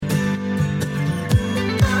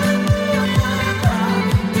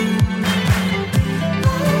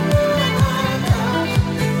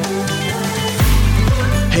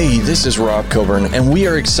this is Rob Coburn, and we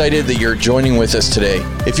are excited that you're joining with us today.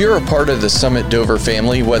 If you're a part of the Summit Dover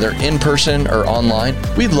family, whether in person or online,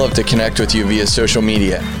 we'd love to connect with you via social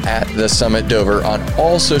media at The Summit Dover on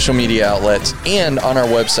all social media outlets and on our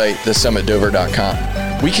website,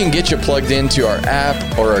 thesummitdover.com. We can get you plugged into our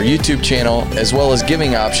app or our YouTube channel, as well as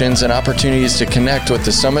giving options and opportunities to connect with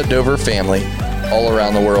the Summit Dover family all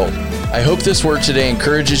around the world. I hope this word today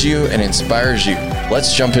encourages you and inspires you.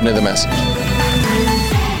 Let's jump into the message.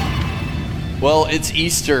 Well, it's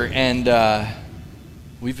Easter, and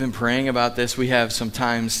we've been praying about this. We have some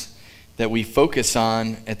times that we focus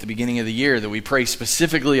on at the beginning of the year that we pray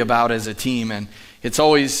specifically about as a team, and it's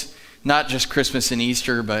always not just Christmas and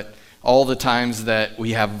Easter, but all the times that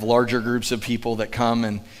we have larger groups of people that come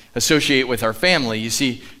and associate with our family. You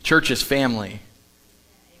see, church is family.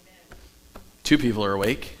 Two people are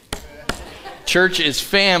awake. Church is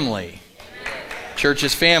family. Church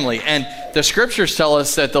is family. And the scriptures tell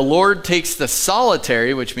us that the Lord takes the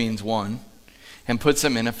solitary, which means one, and puts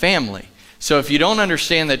them in a family. So if you don't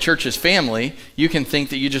understand that church is family, you can think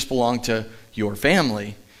that you just belong to your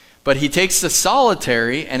family. But he takes the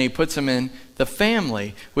solitary and he puts them in the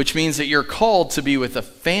family, which means that you're called to be with a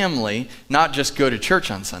family, not just go to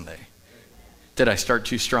church on Sunday. Did I start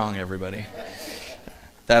too strong, everybody?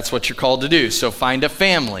 That's what you're called to do. So find a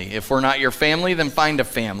family. If we're not your family, then find a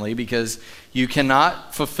family, because you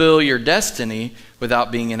cannot fulfill your destiny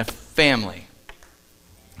without being in a family.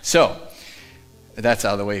 So that's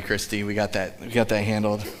out of the way, Christy. We got that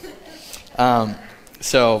handled.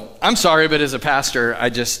 So I'm sorry, but as a pastor,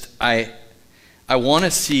 I want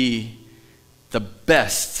to see the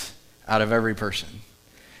best out of every person.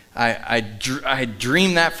 I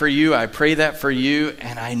dream that for you. I pray that for you,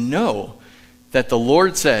 and I know that the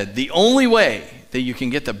Lord said the only way that you can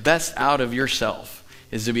get the best out of yourself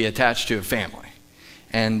is to be attached to a family.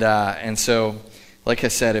 And so, like I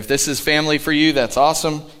said, if this is family for you, that's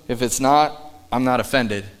awesome. If it's not, I'm not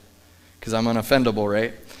offended, because I'm unoffendable,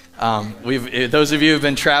 right? Those of you who have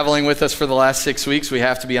been traveling with us for the last 6 weeks, we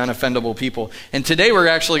have to be unoffendable people. And today we're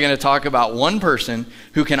actually going to talk about one person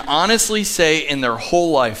who can honestly say in their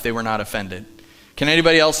whole life they were not offended. Can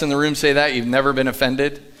anybody else in the room say that? You've never been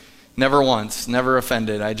offended? Never once, never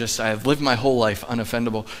offended. I've lived my whole life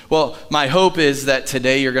unoffendable. Well, my hope is that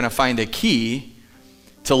today you're going to find a key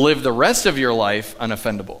to live the rest of your life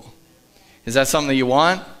unoffendable. Is that something that you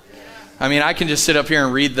want? I mean, I can just sit up here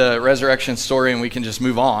and read the resurrection story and we can just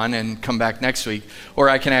move on and come back next week. Or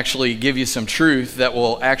I can actually give you some truth that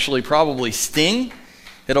will actually probably sting.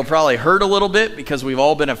 It'll probably hurt a little bit because we've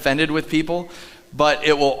all been offended with people. But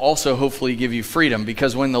it will also hopefully give you freedom,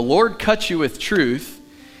 because when the Lord cuts you with truth,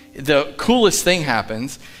 the coolest thing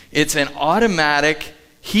happens. It's an automatic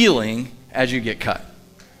healing as you get cut.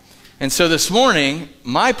 And so this morning,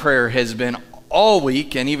 my prayer has been all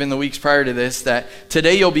week, and even the weeks prior to this, that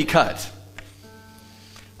today you'll be cut,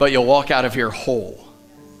 but you'll walk out of here whole.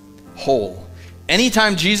 Whole.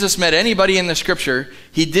 Anytime Jesus met anybody in the scripture,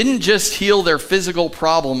 he didn't just heal their physical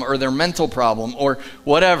problem or their mental problem or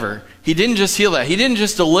whatever. He didn't just heal that. He didn't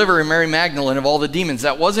just deliver Mary Magdalene of all the demons.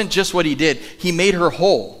 That wasn't just what he did. He made her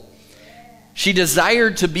whole. She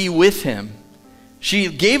desired to be with him. She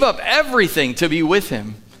gave up everything to be with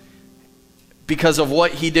him because of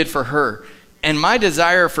what he did for her. And my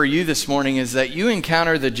desire for you this morning is that you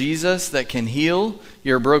encounter the Jesus that can heal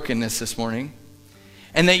your brokenness this morning,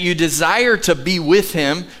 and that you desire to be with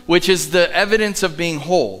him, which is the evidence of being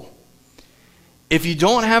whole. If you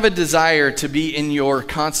don't have a desire to be in your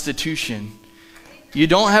constitution, you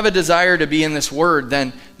don't have a desire to be in this word,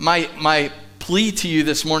 then my plea to you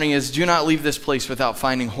this morning is, do not leave this place without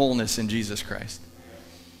finding wholeness in Jesus Christ.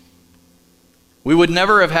 We would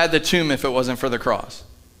never have had the tomb if it wasn't for the cross.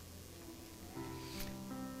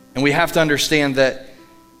 And we have to understand that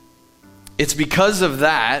it's because of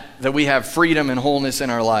that we have freedom and wholeness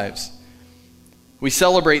in our lives. We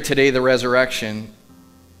celebrate today the resurrection,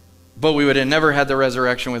 but we would have never had the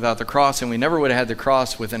resurrection without the cross, and we never would have had the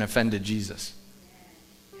cross with an offended Jesus,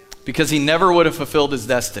 because he never would have fulfilled his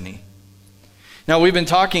destiny. Now, we've been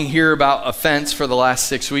talking here about offense for the last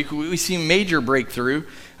 6 weeks. We see major breakthrough.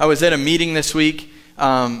 I was at a meeting this week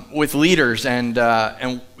with leaders, and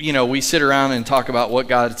you know, we sit around and talk about what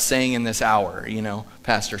God's saying in this hour. You know,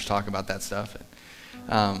 pastors talk about that stuff.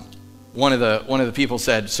 And, one of the people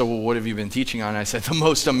said, "So what have you been teaching on?" I said, "The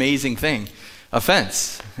most amazing thing,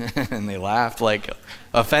 offense." And they laughed, like,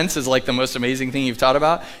 offense is like the most amazing thing you've taught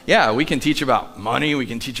about? Yeah, we can teach about money, we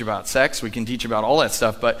can teach about sex, we can teach about all that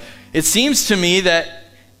stuff, but it seems to me that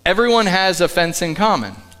everyone has offense in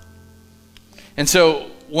common. And so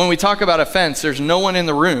when we talk about offense, there's no one in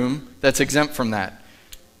the room that's exempt from that.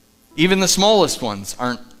 Even the smallest ones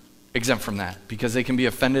aren't exempt from that because they can be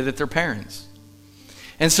offended at their parents.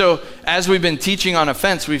 And so as we've been teaching on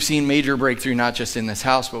offense, we've seen major breakthrough, not just in this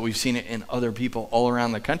house, but we've seen it in other people all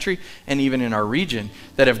around the country and even in our region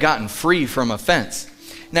that have gotten free from offense.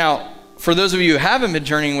 Now, for those of you who haven't been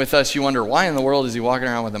journeying with us, you wonder, why in the world is he walking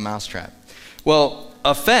around with a mousetrap? Well,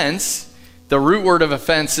 offense, the root word of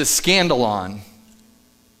offense is scandalon.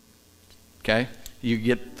 Okay? You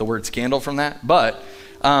get the word scandal from that? But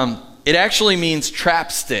it actually means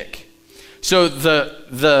trap stick. So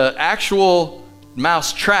the actual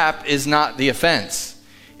mouse trap is not the offense.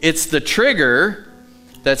 It's the trigger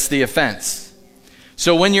that's the offense.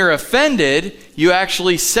 So when you're offended, you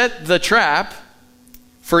actually set the trap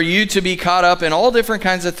for you to be caught up in all different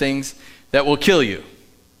kinds of things that will kill you.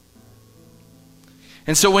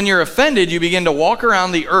 And so when you're offended, you begin to walk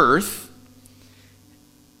around the earth.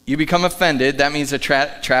 You become offended. That means a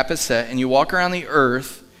trap is set, and you walk around the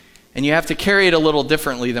earth, and you have to carry it a little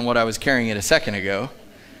differently than what I was carrying it a second ago,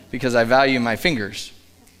 because I value my fingers.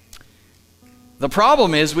 The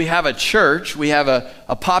problem is we have a church, we have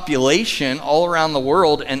a population all around the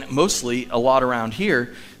world, and mostly a lot around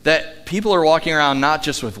here, that people are walking around not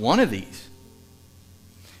just with one of these.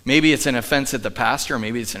 Maybe it's an offense at the pastor, or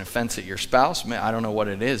maybe it's an offense at your spouse. I don't know what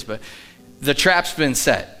it is, but the trap's been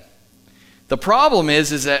set. The problem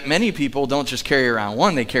is that many people don't just carry around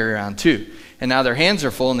one, they carry around two. And now their hands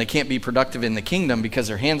are full and they can't be productive in the kingdom because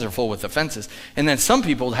their hands are full with offenses. And then some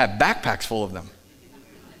people have backpacks full of them.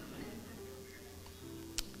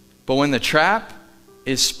 But when the trap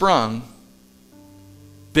is sprung,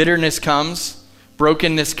 bitterness comes,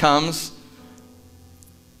 brokenness comes,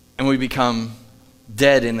 and we become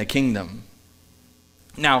dead in the kingdom.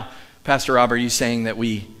 Now, Pastor Rob, are you saying that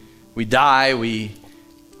we die, we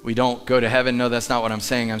don't go to heaven? No, that's not what I'm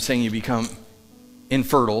saying. I'm saying you become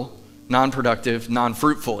infertile, non-productive,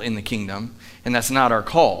 non-fruitful in the kingdom, and that's not our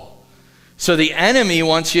call. So the enemy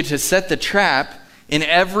wants you to set the trap in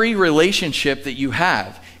every relationship that you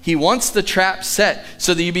have. He wants the trap set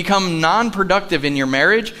so that you become non-productive in your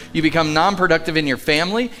marriage, you become non-productive in your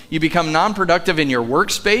family, you become non-productive in your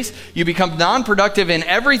workspace, you become non-productive in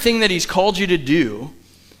everything that he's called you to do,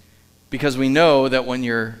 because we know that when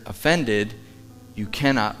you're offended, you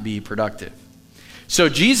cannot be productive. So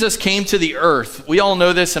Jesus came to the earth. We all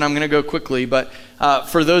know this, and I'm going to go quickly, but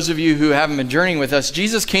for those of you who haven't been journeying with us,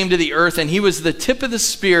 Jesus came to the earth, and he was the tip of the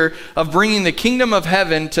spear of bringing the kingdom of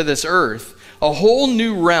heaven to this earth, a whole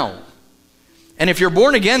new realm. And if you're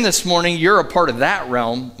born again this morning, you're a part of that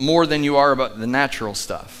realm more than you are about the natural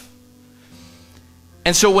stuff.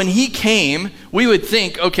 And so when he came, we would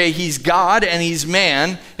think, okay, he's God and he's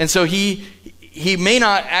man, and so he may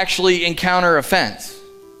not actually encounter offense.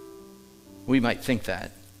 We might think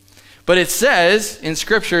that. But it says in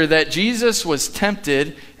Scripture that Jesus was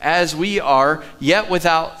tempted as we are, yet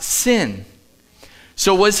without sin.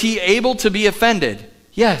 So was he able to be offended?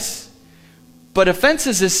 Yes. But offense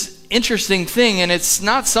is this interesting thing, and it's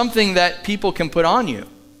not something that people can put on you.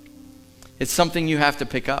 It's something you have to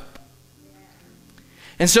pick up.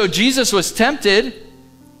 And so Jesus was tempted,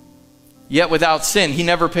 yet without sin. He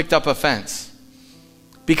never picked up offense.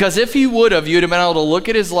 Because if he would have, you'd have been able to look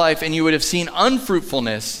at his life and you would have seen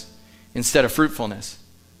unfruitfulness instead of fruitfulness.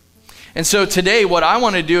 And so today what I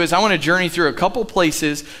want to do is I want to journey through a couple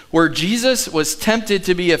places where Jesus was tempted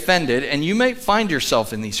to be offended, and you may find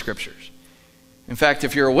yourself in these scriptures. In fact,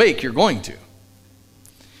 if you're awake, you're going to.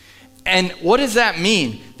 And what does that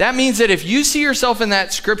mean? That means that if you see yourself in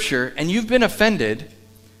that scripture and you've been offended,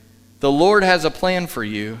 the Lord has a plan for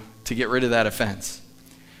you to get rid of that offense,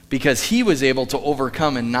 because he was able to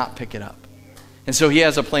overcome and not pick it up. And so he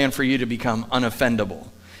has a plan for you to become unoffendable.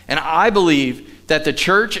 And I believe that the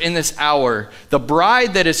church in this hour, the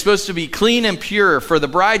bride that is supposed to be clean and pure for the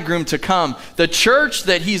bridegroom to come, the church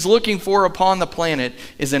that he's looking for upon the planet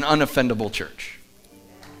is an unoffendable church.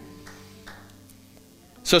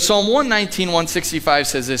 So Psalm 119, 165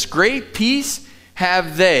 says this: great peace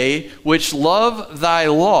have they which love thy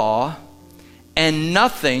law, and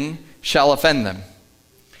nothing shall offend them.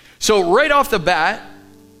 So right off the bat,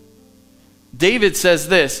 David says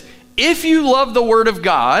this: if you love the Word of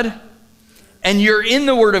God, and you're in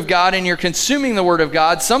the Word of God, and you're consuming the Word of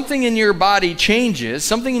God, something in your body changes,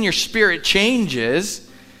 something in your spirit changes,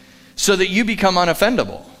 so that you become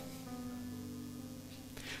unoffendable.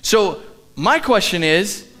 So my question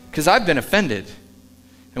is, because I've been offended,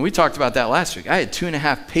 and we talked about that last week. I had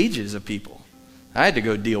 2.5 pages of people I had to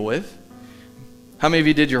go deal with. How many of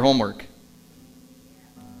you did your homework?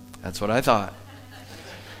 That's what I thought.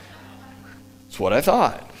 That's what I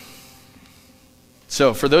thought.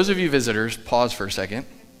 So for those of you visitors, pause for a second.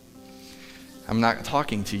 I'm not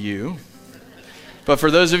talking to you. But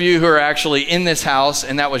for those of you who are actually in this house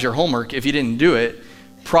and that was your homework, if you didn't do it,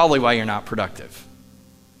 probably why you're not productive.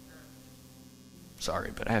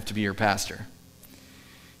 Sorry, but I have to be your pastor.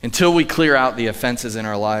 Until we clear out the offenses in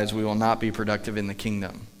our lives, we will not be productive in the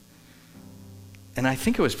kingdom. And I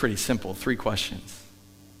think it was pretty simple, 3 questions.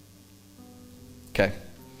 Okay.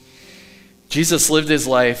 Jesus lived his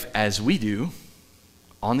life as we do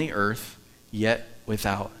on the earth, yet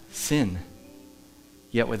without sin.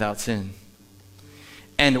 Yet without sin.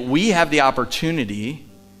 And we have the opportunity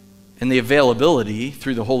and the availability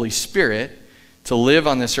through the Holy Spirit to live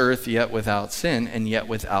on this earth yet without sin and yet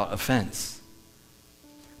without offense.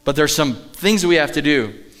 But there's some things we have to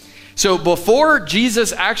do. So before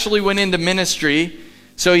Jesus actually went into ministry,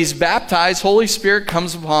 so he's baptized, Holy Spirit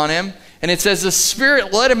comes upon him, and it says the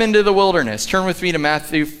Spirit led him into the wilderness. Turn with me to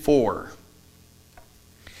Matthew 4.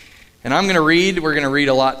 And we're going to read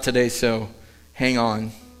a lot today, so hang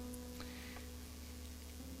on.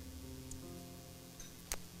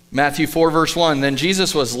 Matthew 4 verse 1, then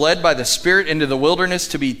Jesus was led by the Spirit into the wilderness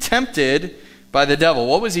to be tempted by the devil.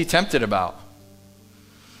 What was he tempted about?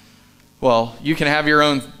 Well, you can have your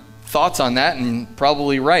own thoughts on that, and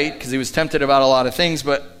probably right, because he was tempted about a lot of things,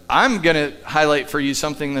 but I'm going to highlight for you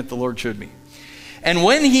something that the Lord showed me. And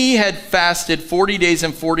when he had fasted 40 days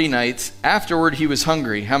and 40 nights, afterward he was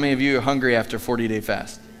hungry. How many of you are hungry after a 40-day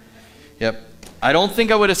fast? Yep. I don't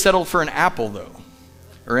think I would have settled for an apple, though,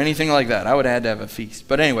 or anything like that. I would have had to have a feast.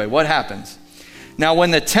 But anyway, what happens? Now,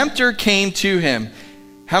 when the tempter came to him,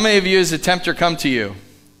 how many of you has the tempter come to you?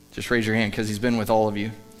 Just raise your hand, because he's been with all of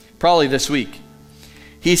you. Probably this week.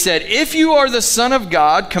 He said, if you are the Son of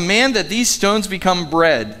God, command that these stones become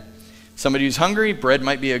bread. Somebody who's hungry, bread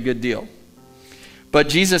might be a good deal. But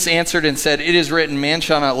Jesus answered and said, it is written, man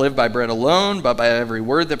shall not live by bread alone, but by every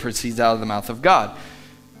word that proceeds out of the mouth of God.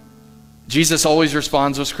 Jesus always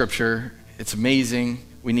responds with Scripture. It's amazing.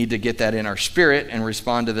 We need to get that in our spirit and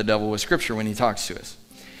respond to the devil with Scripture when he talks to us.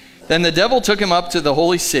 Then the devil took him up to the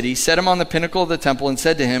holy city, set him on the pinnacle of the temple, and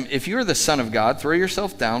said to him, if you are the Son of God, throw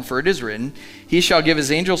yourself down, for it is written, he shall give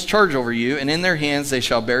his angels charge over you, and in their hands they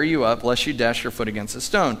shall bear you up, lest you dash your foot against a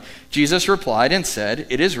stone. Jesus replied and said,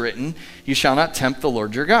 it is written, you shall not tempt the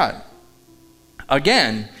Lord your God.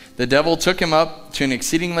 Again, the devil took him up to an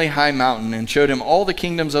exceedingly high mountain and showed him all the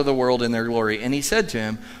kingdoms of the world in their glory. And he said to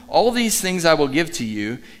him, all these things I will give to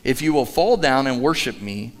you, if you will fall down and worship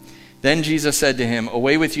me. Then Jesus said to him,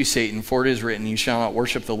 away with you, Satan, for it is written, you shall not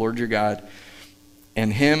worship the Lord your God,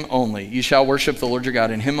 and him only. You shall worship the Lord your God,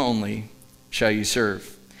 and him only shall you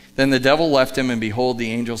serve. Then the devil left him, and behold,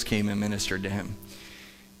 the angels came and ministered to him.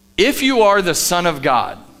 If you are the Son of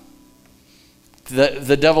God,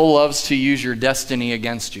 the devil loves to use your destiny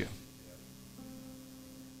against you.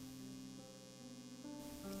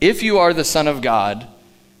 If you are the Son of God,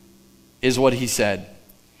 is what he said.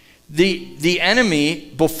 The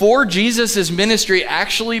enemy, before Jesus' ministry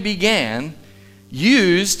actually began,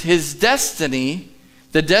 used his destiny,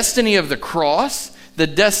 the destiny of the cross, the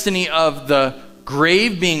destiny of the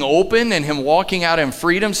grave being open and him walking out in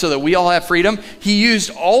freedom so that we all have freedom. He used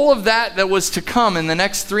all of that was to come in the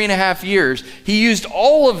next 3.5 years. He used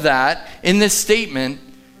all of that in this statement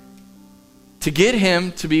to get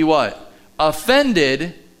him to be what?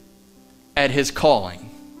 Offended at his calling.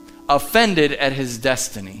 Offended at his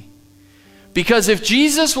destiny. Because if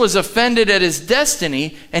Jesus was offended at his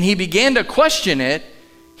destiny and he began to question it,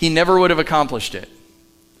 he never would have accomplished it.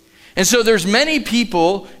 And so there's many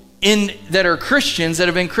people that are Christians, that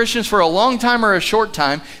have been Christians for a long time or a short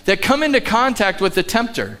time, that come into contact with the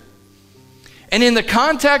tempter. And in the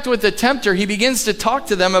contact with the tempter, he begins to talk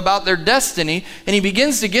to them about their destiny, and he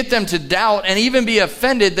begins to get them to doubt and even be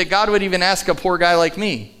offended that God would even ask a poor guy like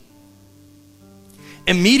me.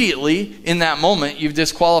 Immediately, in that moment, you've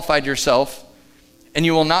disqualified yourself, and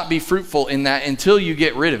you will not be fruitful in that until you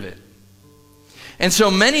get rid of it. And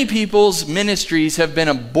so many people's ministries have been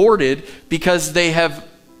aborted because they have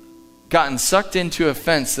gotten sucked into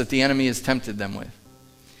offense that the enemy has tempted them with.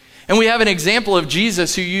 And we have an example of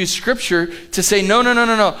Jesus who used Scripture to say,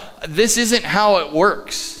 no, this isn't how it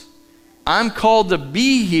works. I'm called to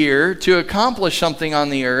be here to accomplish something on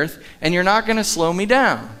the earth, and you're not going to slow me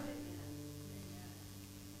down.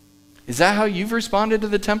 Is that how you've responded to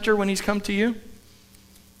the tempter when he's come to you?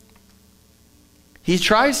 He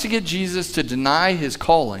tries to get Jesus to deny his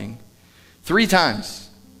calling 3 times.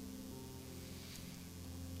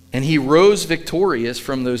 And he rose victorious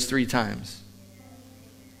from those 3 times.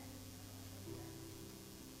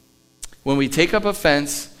 When we take up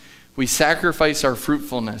offense, we sacrifice our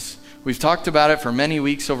fruitfulness. We've talked about it for many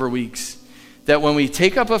weeks over weeks. That when we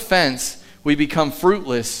take up offense, we become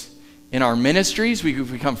fruitless in our ministries. We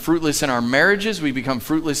become fruitless in our marriages. We become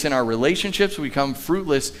fruitless in our relationships. We become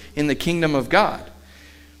fruitless in the kingdom of God.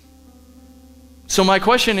 So my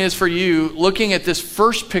question is for you, looking at this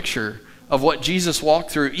first picture of what Jesus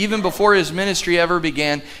walked through, even before his ministry ever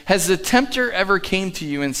began, has the tempter ever came to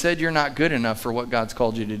you and said you're not good enough for what God's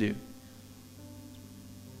called you to do?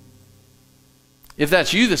 If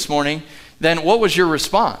that's you this morning, then what was your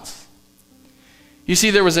response? You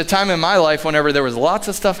see, there was a time in my life whenever there was lots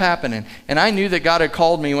of stuff happening, and I knew that God had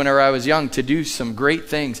called me whenever I was young to do some great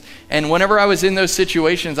things. And whenever I was in those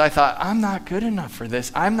situations, I thought, I'm not good enough for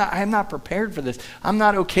this. I'm not prepared for this. I'm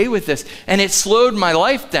not okay with this. And it slowed my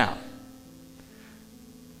life down.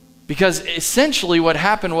 Because essentially what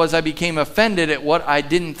happened was I became offended at what I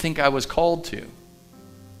didn't think I was called to,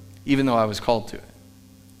 even though I was called to it.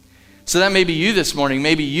 So that may be you this morning.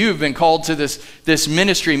 Maybe you've been called to this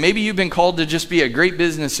ministry. Maybe you've been called to just be a great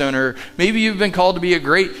business owner. Maybe you've been called to be a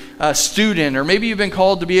great student, or maybe you've been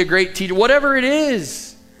called to be a great teacher. Whatever it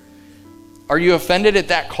is, are you offended at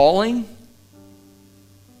that calling?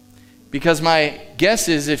 Because my guess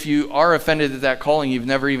is if you are offended at that calling, you've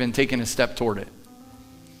never even taken a step toward it.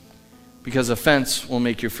 Because offense will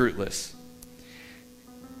make you fruitless.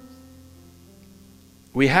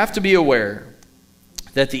 We have to be aware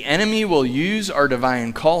that the enemy will use our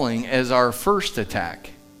divine calling as our first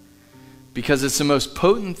attack, because it's the most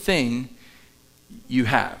potent thing you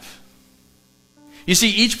have. You see,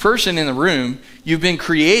 each person in the room, you've been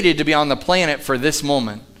created to be on the planet for this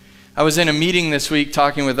moment. I was in a meeting this week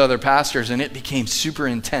talking with other pastors, and it became super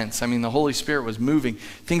intense. I mean, the Holy Spirit was moving.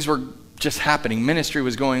 Things were just happening. Ministry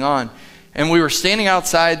was going on. And we were standing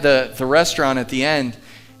outside the restaurant at the end,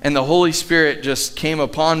 and the Holy Spirit just came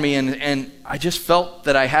upon me, and I just felt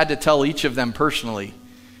that I had to tell each of them personally,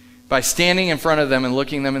 by standing in front of them and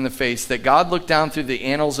looking them in the face, that God looked down through the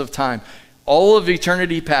annals of time, all of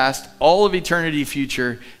eternity past, all of eternity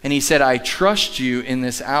future, and he said, I trust you in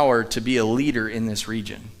this hour to be a leader in this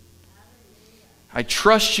region. I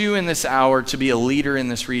trust you in this hour to be a leader in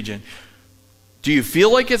this region. Do you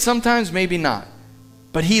feel like it sometimes? Maybe not.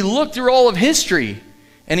 But he looked through all of history,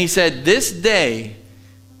 and he said, this day,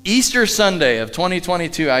 Easter Sunday of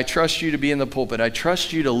 2022, I trust you to be in the pulpit. I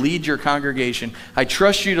trust you to lead your congregation. I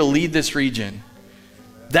trust you to lead this region.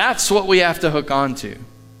 That's what we have to hook on to.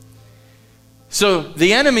 So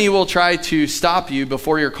the enemy will try to stop you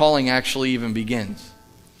before your calling actually even begins.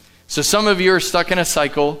 So some of you are stuck in a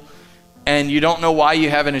cycle, and you don't know why you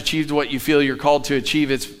haven't achieved what you feel you're called to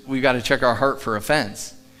achieve. We've got to check our heart for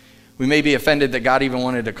offense. We may be offended that God even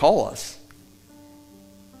wanted to call us.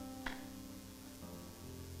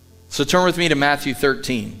 So turn with me to Matthew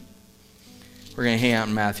 13. We're going to hang out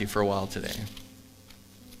in Matthew for a while today.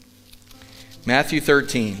 Matthew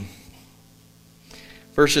 13,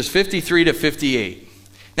 verses 53 to 58.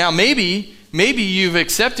 Now maybe you've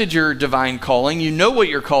accepted your divine calling. You know what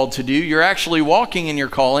you're called to do. You're actually walking in your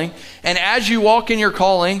calling. And as you walk in your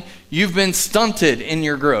calling, you've been stunted in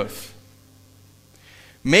your growth.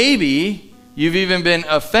 Maybe you've even been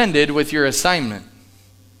offended with your assignment.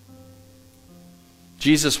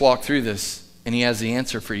 Jesus walked through this, and he has the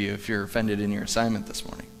answer for you if you're offended in your assignment this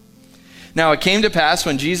morning. Now it came to pass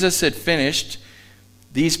when Jesus had finished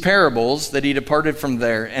these parables that he departed from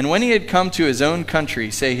there. And when he had come to his own country,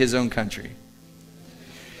 say his own country,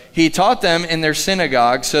 he taught them in their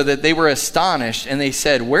synagogue, so that they were astonished, and they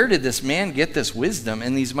said, where did this man get this wisdom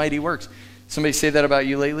and these mighty works? Somebody say that about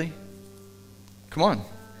you lately? Come on.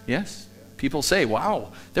 Yes. People say,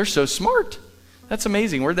 wow, they're so smart. That's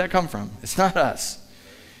amazing. Where'd that come from? It's not us.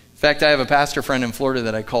 In fact, I have a pastor friend in Florida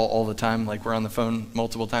that I call all the time, like we're on the phone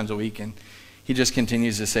multiple times a week, and he just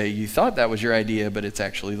continues to say, you thought that was your idea, but it's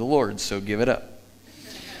actually the Lord's, so give it up.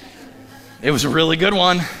 It was a really good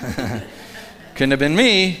one. Couldn't have been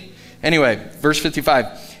me. Anyway, verse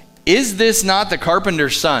 55. Is this not the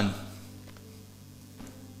carpenter's son?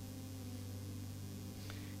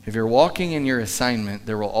 If you're walking in your assignment,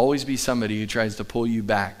 there will always be somebody who tries to pull you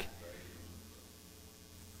back.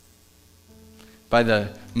 By the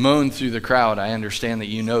moan through the crowd, I understand that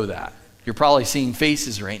you know that. You're probably seeing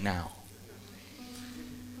faces right now.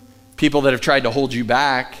 People that have tried to hold you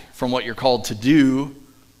back from what you're called to do,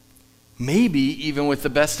 maybe even with the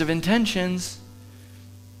best of intentions,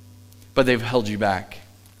 but they've held you back.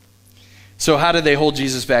 So how did they hold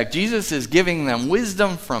Jesus back? Jesus is giving them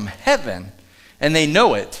wisdom from heaven, and they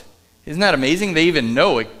know it. Isn't that amazing? They even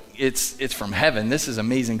know it. It's from heaven. This is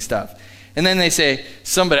amazing stuff. And then they say,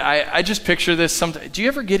 I just picture this. Do you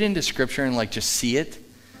ever get into scripture and just see it?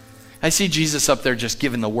 I see Jesus up there just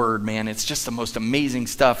giving the word, man. It's just the most amazing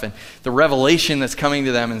stuff. And the revelation that's coming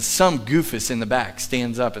to them, and some goofus in the back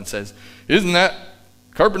stands up and says, isn't that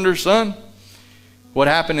carpenter's son. What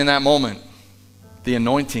happened in that moment? The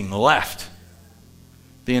anointing left.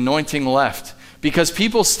 The anointing left. Because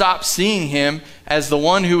people stopped seeing him as the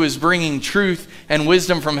one who was bringing truth and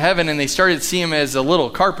wisdom from heaven, and they started seeing him as a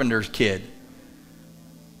little carpenter's kid.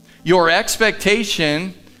 Your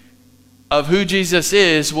expectation of who Jesus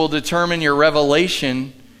is will determine your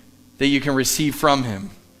revelation that you can receive from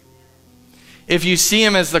him. If you see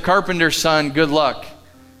him as the carpenter's son, good luck.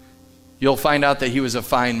 You'll find out that he was a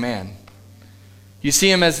fine man. You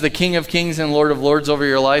see him as the King of Kings and Lord of Lords over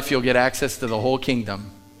your life, you'll get access to the whole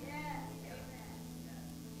kingdom.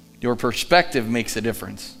 Your perspective makes a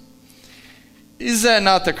difference. Is that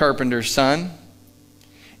not the carpenter's son?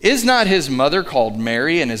 Is not his mother called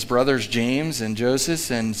Mary, and his brothers James and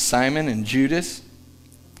Joseph and Simon and Judas?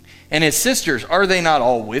 And his sisters, are they not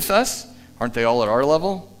all with us? Aren't they all at our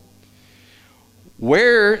level?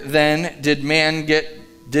 Where then did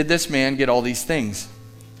this man get all these things?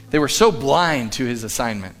 They were so blind to his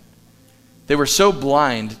assignment. They were so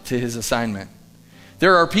blind to his assignment.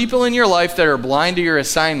 There are people in your life that are blind to your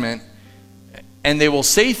assignment, and they will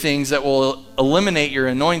say things that will eliminate your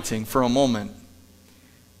anointing for a moment.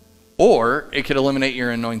 Or it could eliminate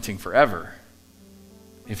your anointing forever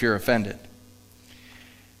if you're offended.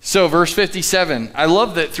 So verse 57, I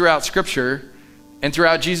love that throughout Scripture and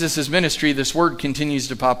throughout Jesus' ministry, this word continues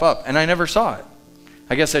to pop up. And I never saw it.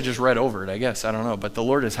 I guess I just read over it, I don't know. But the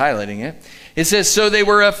Lord is highlighting it. It says, so they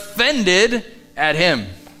were offended at him.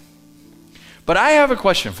 But I have a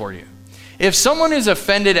question for you. If someone is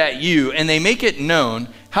offended at you and they make it known,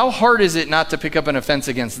 how hard is it not to pick up an offense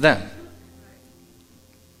against them?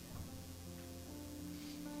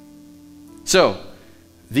 So,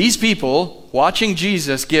 these people watching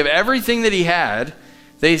Jesus give everything that he had,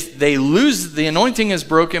 they lose, the anointing is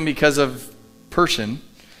broken because of person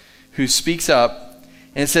who speaks up.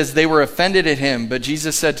 And it says they were offended at him, but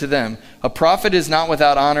Jesus said to them, a prophet is not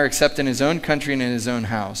without honor except in his own country and in his own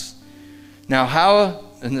house. Now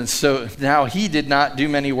he did not do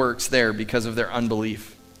many works there because of their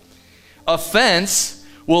unbelief. Offense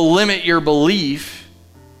will limit your belief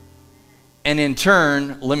and in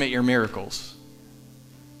turn limit your miracles.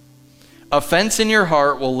 Offense in your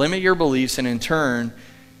heart will limit your beliefs and in turn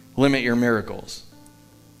limit your miracles.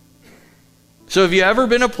 So have you ever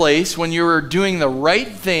been a place when you were doing the right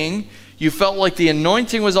thing, you felt like the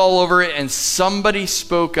anointing was all over it, and somebody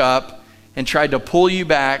spoke up and tried to pull you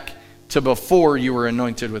back to before you were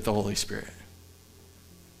anointed with the Holy Spirit?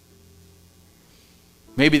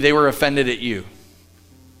 Maybe they were offended at you.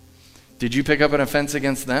 Did you pick up an offense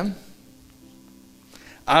against them?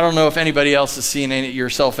 I don't know if anybody else is seeing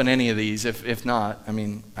yourself in any of these. If not,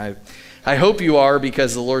 I hope you are,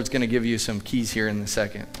 because the Lord's going to give you some keys here in a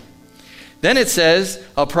second. Then it says,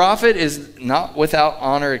 a prophet is not without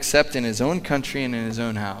honor except in his own country and in his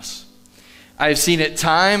own house. I've seen it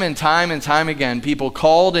time and time and time again. People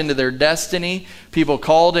called into their destiny, people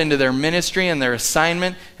called into their ministry and their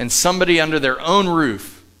assignment, and somebody under their own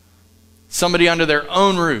roof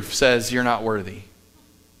says, you're not worthy.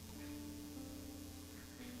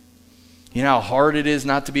 You know how hard it is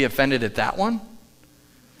not to be offended at that one?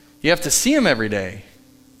 You have to see him every day.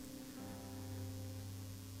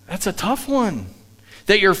 That's a tough one.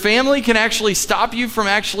 That your family can actually stop you from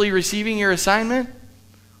actually receiving your assignment?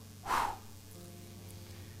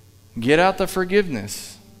 Get out the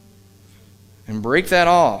forgiveness and break that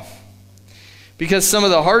off. Because some of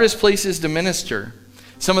the hardest places to minister,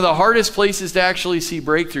 some of the hardest places to actually see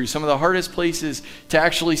breakthrough, some of the hardest places to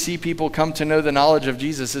actually see people come to know the knowledge of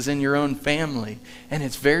Jesus is in your own family. And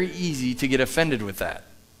it's very easy to get offended with that.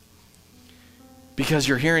 Because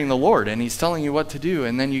you're hearing the Lord and he's telling you what to do,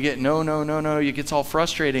 and then you get no, it gets all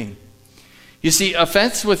frustrating. You see,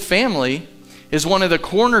 offense with family is one of the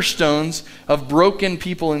cornerstones of broken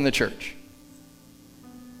people in the church.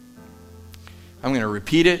 I'm going to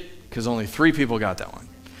repeat it because only 3 people got that one.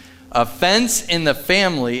 Offense in the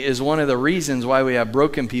family is one of the reasons why we have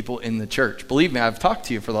broken people in the church. Believe me, I've talked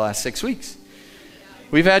to you for the last 6 weeks.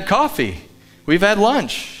 We've had coffee. We've had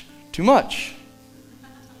lunch. Too much.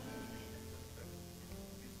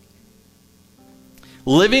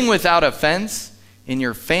 Living without offense in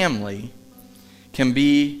your family can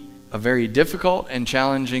be a very difficult and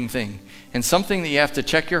challenging thing, and something that you have to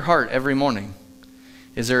check your heart every morning.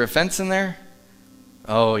 Is there offense in there?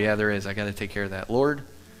 Oh yeah, there is. I got to take care of that. Lord,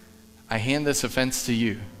 I hand this offense to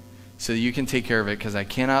you so that you can take care of it, because I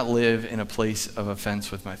cannot live in a place of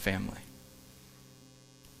offense with my family.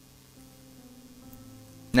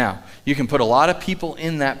 Now, you can put a lot of people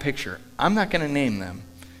in that picture. I'm not going to name them,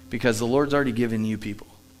 because the Lord's already given you people.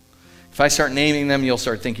 If I start naming them, you'll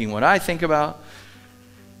start thinking what I think about.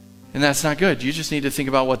 And that's not good. You just need to think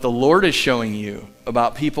about what the Lord is showing you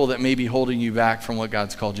about people that may be holding you back from what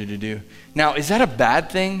God's called you to do. Now, is that a bad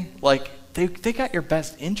thing? Like, they got your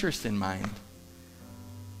best interest in mind.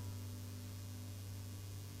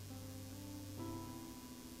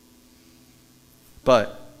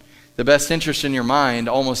 But the best interest in your mind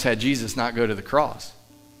almost had Jesus not go to the cross.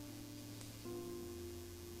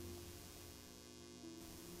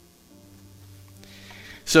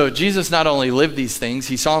 So Jesus not only lived these things,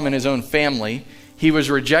 he saw them in his own family. He was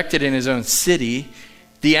rejected in his own city.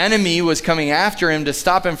 The enemy was coming after him to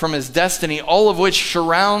stop him from his destiny, all of which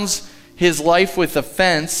surrounds his life with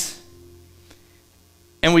offense.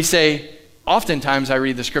 And we say, oftentimes I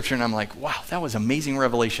read the scripture and I'm like, wow, that was amazing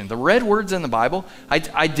revelation. The red words in the Bible,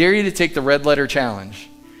 I dare you to take the red letter challenge.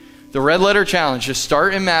 The red letter challenge, just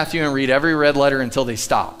start in Matthew and read every red letter until they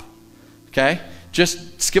stop. Okay?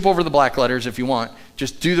 Just skip over the black letters if you want.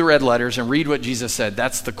 Just do the red letters and read what Jesus said.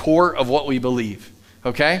 That's the core of what we believe.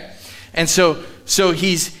 Okay? And so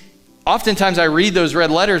he's, oftentimes I read those red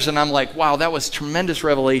letters and I'm like, wow, that was tremendous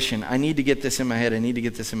revelation. I need to get this in my head. I need to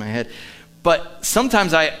get this in my head. But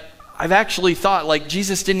sometimes I've actually thought, like,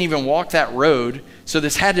 Jesus didn't even walk that road, so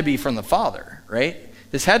this had to be from the Father, right?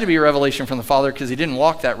 This had to be a revelation from the Father because he didn't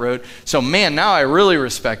walk that road. So man, now I really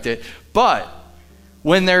respect it. But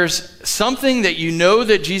when there's something that you know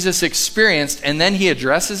that Jesus experienced and then he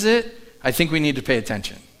addresses it, I think we need to pay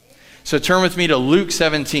attention. So turn with me to Luke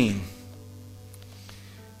 17.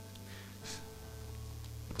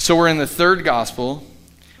 So we're in the third gospel,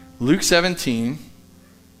 Luke 17,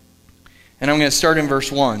 and I'm going to start in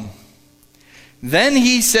verse 1. Then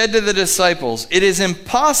he said to the disciples, "It is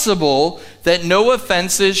impossible that no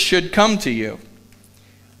offenses should come to you."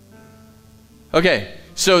 Okay,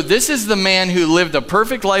 so this is the man who lived a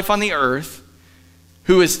perfect life on the earth,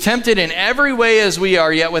 who is tempted in every way as we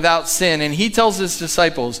are, yet without sin. And he tells his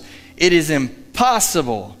disciples, it is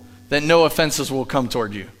impossible that no offenses will come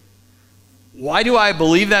toward you. Why do I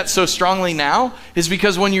believe that so strongly now? Is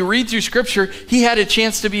because when you read through Scripture, he had a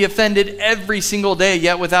chance to be offended every single day,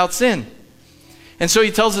 yet without sin. And so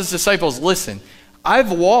he tells his disciples, listen,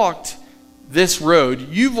 I've walked this road,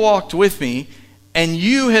 you've walked with me, and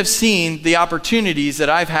you have seen the opportunities that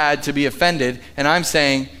I've had to be offended, and I'm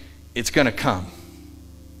saying it's going to come.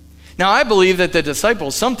 Now, I believe that the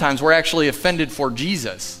disciples sometimes were actually offended for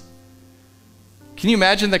Jesus. Can you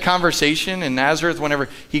imagine the conversation in Nazareth whenever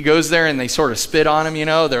he goes there and they sort of spit on him, you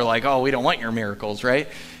know? They're like, oh, we don't want your miracles, right?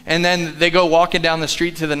 And then they go walking down the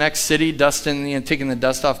street to the next city, dusting, taking the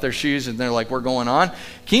dust off their shoes, and they're like, we're going on.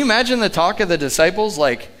 Can you imagine the talk of the disciples?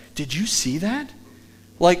 Like, did you see that?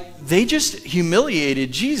 Like, they just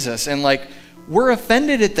humiliated Jesus, and like, we're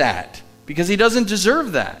offended at that because he doesn't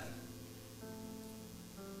deserve that.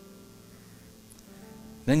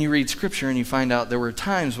 Then you read Scripture and you find out there were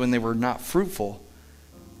times when they were not fruitful.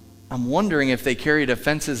 I'm wondering if they carried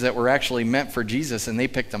offenses that were actually meant for Jesus and they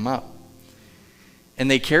picked them up. And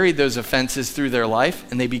they carried those offenses through their life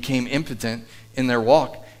and they became impotent in their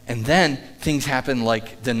walk. And then things happen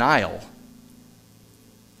like denial.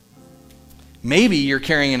 Maybe you're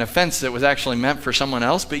carrying an offense that was actually meant for someone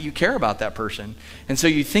else, but you care about that person. And so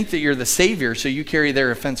you think that you're the Savior, so you carry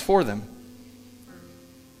their offense for them.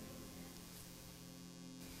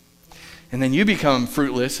 And then you become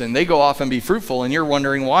fruitless and they go off and be fruitful and you're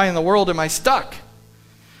wondering, why in the world am I stuck?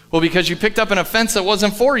 Well, because you picked up an offense that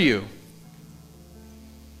wasn't for you.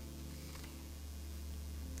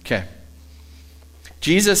 Okay.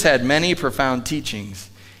 Jesus had many profound teachings.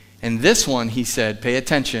 And this one, he said, pay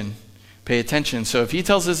attention. Pay attention. So if he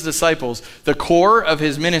tells his disciples, the core of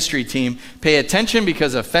his ministry team, pay attention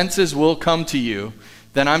because offenses will come to you,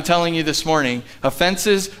 then I'm telling you this morning,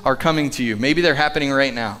 offenses are coming to you. Maybe they're happening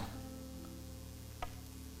right now.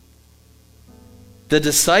 The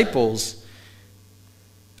disciples,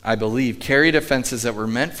 I believe, carried offenses that were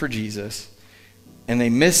meant for Jesus, and they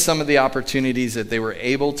missed some of the opportunities that they were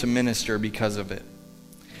able to minister because of it.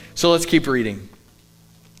 So let's keep reading.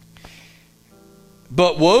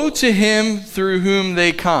 But woe to him through whom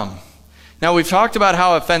they come. Now we've talked about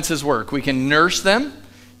how offenses work. We can nurse them.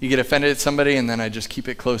 You get offended at somebody and then I just keep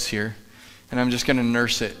it close here. And I'm just going to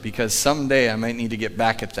nurse it because someday I might need to get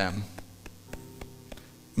back at them.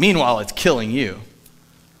 Meanwhile, it's killing you.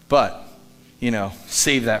 But,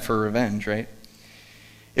 save that for revenge, right?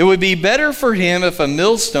 It would be better for him if a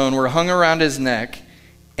millstone were hung around his neck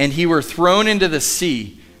and he were thrown into the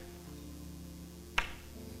sea.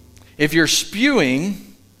 If you're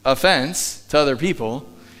spewing offense to other people,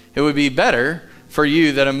 it would be better for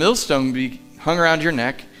you that a millstone be hung around your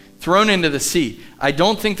neck, thrown into the sea. I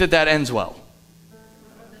don't think that ends well.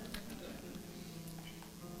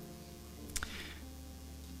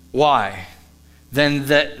 Why? Then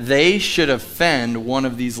that they should offend one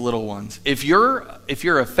of these little ones. If you're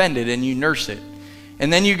offended and you nurse it,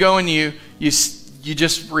 and then you go and you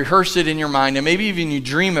just rehearse it in your mind, and maybe even you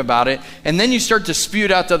dream about it, and then you start to spew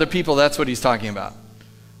it out to other people, that's what he's talking about.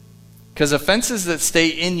 Because offenses that stay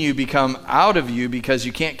in you become out of you because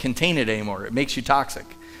you can't contain it anymore. It makes you toxic.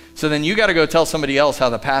 So then you got to go tell somebody else how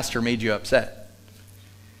the pastor made you upset.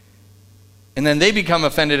 And then they become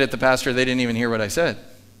offended at the pastor. They didn't even hear what I said.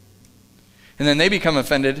 And then they become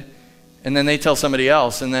offended, and then they tell somebody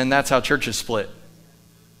else, and then that's how churches split.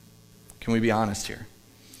 Can we be honest here?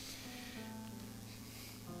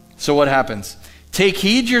 So what happens? Take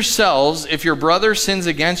heed yourselves. If your brother sins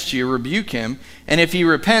against you, rebuke him, and if he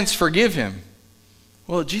repents, forgive him.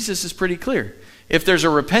 Well, Jesus is pretty clear. If there's a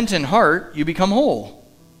repentant heart, you become whole.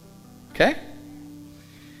 Okay?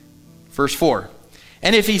 Verse 4.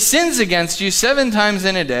 And if he sins against you 7 times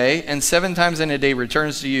in a day, and 7 times in a day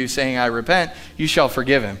returns to you saying, I repent, you shall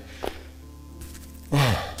forgive him.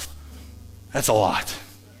 That's a lot.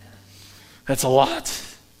 That's a lot.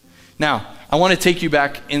 Now, I want to take you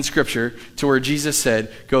back in Scripture to where Jesus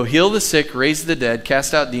said, go heal the sick, raise the dead,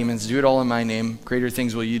 cast out demons, do it all in my name. Greater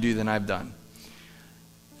things will you do than I've done.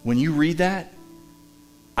 When you read that,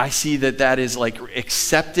 I see that is like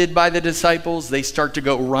accepted by the disciples. They start to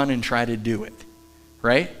go run and try to do it.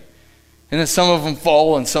 Right? And then some of them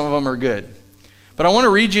fall and some of them are good. But I want to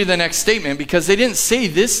read you the next statement because they didn't say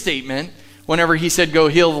this statement whenever he said, go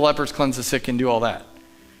heal the lepers, cleanse the sick, and do all that.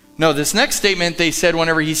 No, this next statement they said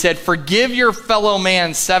whenever he said, forgive your fellow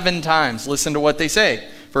man 7 times. Listen to what they say.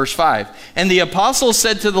 Verse 5. And the apostles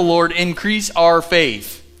said to the Lord, increase our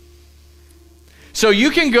faith. So you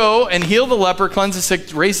can go and heal the leper, cleanse the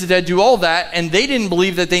sick, raise the dead, do all that, and they didn't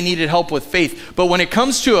believe that they needed help with faith. But when it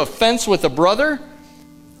comes to offense with a brother,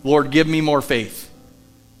 Lord, give me more faith.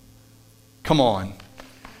 Come on.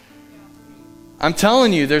 I'm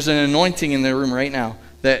telling you, there's an anointing in the room right now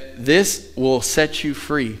that this will set you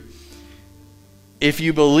free. If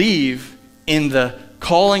you believe in the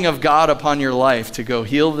calling of God upon your life to go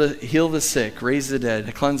heal the sick, raise the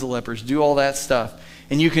dead, cleanse the lepers, do all that stuff,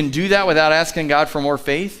 and you can do that without asking God for more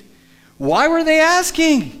faith, why were they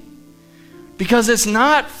asking? Because it's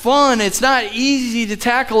not fun. It's not easy to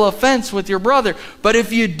tackle offense with your brother. But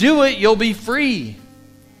if you do it, you'll be free.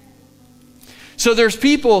 So there's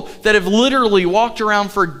people that have literally walked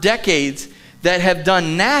around for decades that have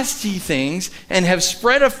done nasty things and have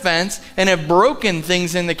spread offense and have broken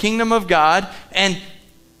things in the kingdom of God. And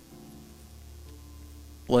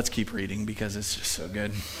let's keep reading because it's just so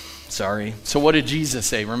good. Sorry. So what did Jesus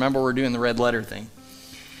say? Remember, we're doing the red letter thing.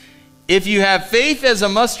 If you have faith as a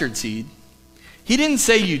mustard seed, he didn't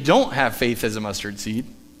say you don't have faith as a mustard seed.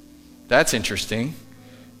 That's interesting.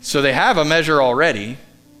 So they have a measure already.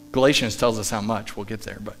 Galatians tells us how much. We'll get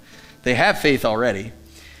there. But they have faith already.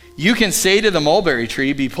 You can say to the mulberry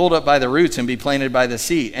tree, be pulled up by the roots and be planted by the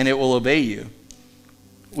sea, and it will obey you.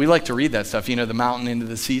 We like to read that stuff. You know, the mountain into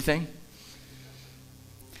the sea thing.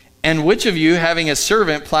 And which of you, having a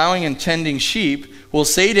servant plowing and tending sheep, will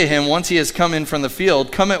say to him once he has come in from the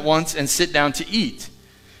field, come at once and sit down to eat?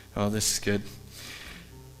 Oh, this is good.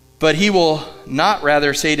 But he will not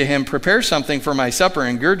rather say to him, prepare something for my supper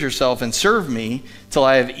and gird yourself and serve me till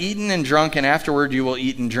I have eaten and drunk, and afterward you will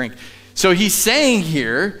eat and drink. So he's saying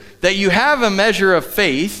here that you have a measure of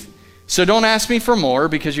faith, so don't ask me for more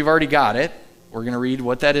because you've already got it. We're going to read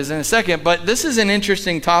what that is in a second. But this is an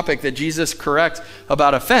interesting topic that Jesus corrects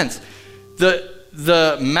about offense.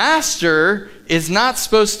 The master is not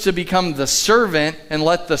supposed to become the servant and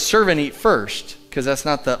let the servant eat first, because that's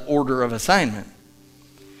not the order of assignment.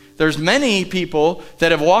 There's many people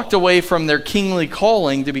that have walked away from their kingly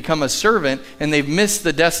calling to become a servant, and they've missed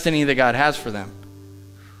the destiny that God has for them.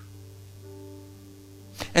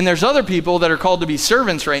 And there's other people that are called to be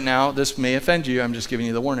servants right now. This may offend you. I'm just giving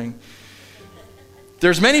you the warning.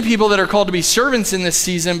 There's many people that are called to be servants in this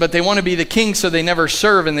season, but they want to be the king, so they never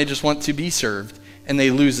serve, and they just want to be served, and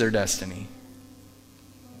they lose their destiny.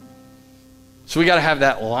 So we got to have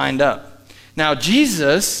that lined up. Now,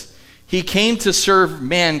 Jesus, he came to serve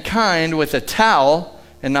mankind with a towel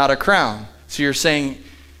and not a crown. So you're saying,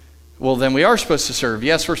 well, then we are supposed to serve.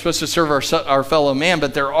 Yes, we're supposed to serve our fellow man,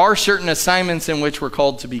 but there are certain assignments in which we're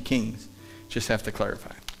called to be kings. Just have to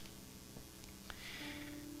clarify.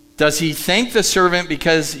 Does he thank the servant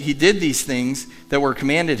because he did these things that were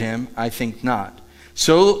commanded him? I think not.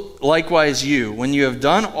 So likewise you, when you have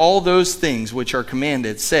done all those things which are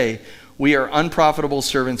commanded, say, we are unprofitable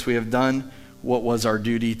servants, we have done what was our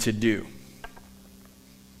duty to do.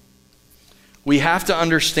 We have to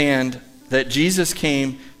understand that Jesus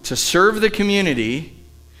came to serve the community.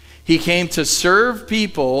 He came to serve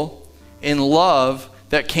people in love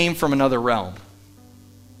that came from another realm.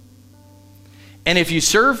 And if you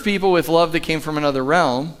serve people with love that came from another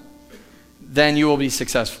realm, then you will be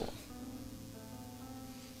successful.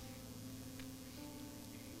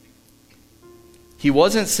 He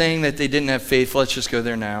wasn't saying that they didn't have faith. Let's just go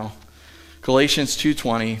there now. Galatians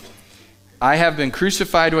 2:20. I have been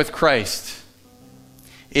crucified with Christ.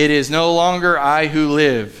 It is no longer I who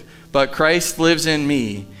live, but Christ lives in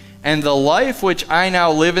me. And the life which I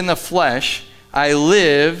now live in the flesh, I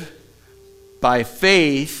live by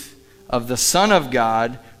faith of the Son of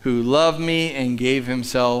God who loved me and gave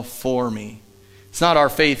himself for me. It's not our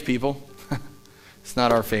faith, people. It's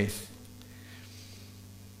not our faith.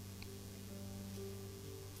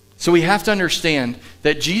 So we have to understand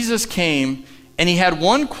that Jesus came and he had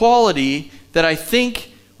one quality that I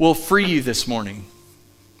think will free you this morning.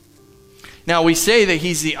 Now, we say that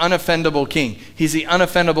he's the unoffendable king. He's the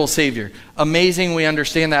unoffendable savior. Amazing, we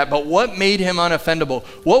understand that. But what made him unoffendable?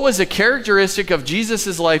 What was a characteristic of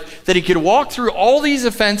Jesus' life that he could walk through all these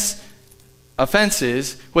offenses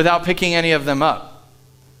without picking any of them up?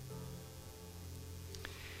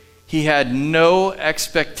 He had no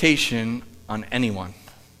expectation on anyone.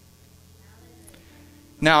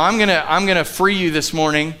 Now, I'm gonna free you this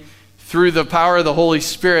morning through the power of the Holy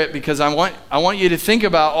Spirit, because I want you to think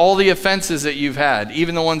about all the offenses that you've had,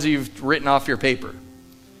 even the ones that you've written off your paper.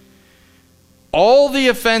 All the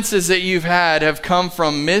offenses that you've had have come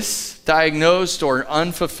from misdiagnosed or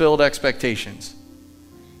unfulfilled expectations.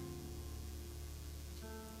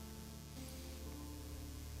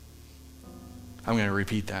 I'm going to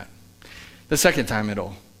repeat that. The second time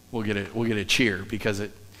we'll get a cheer, because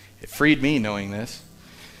it freed me knowing this.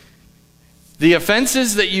 The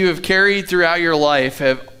offenses that you have carried throughout your life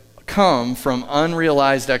have come from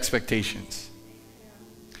unrealized expectations.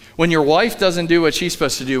 When your wife doesn't do what she's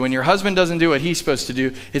supposed to do, when your husband doesn't do what he's supposed to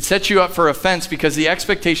do, it sets you up for offense because the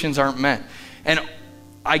expectations aren't met. And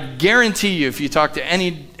I guarantee you, if you talk to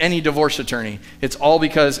any divorce attorney, it's all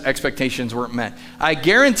because expectations weren't met. I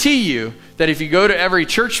guarantee you that if you go to every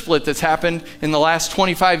church split that's happened in the last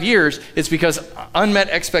 25 years, it's because unmet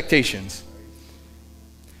expectations.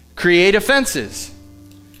 Create offenses.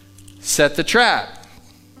 Set the trap.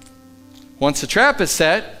 Once the trap is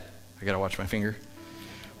set, I gotta watch my finger.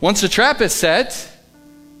 Once the trap is set,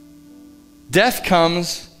 death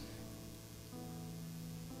comes,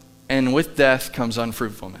 and with death comes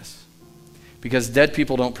unfruitfulness. Because dead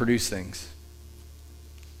people don't produce things.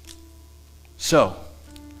 So,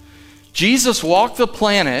 Jesus walked the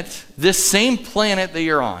planet, this same planet that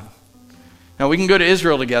you're on. Now, we can go to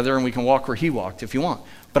Israel together and we can walk where he walked if you want.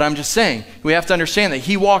 But I'm just saying, we have to understand that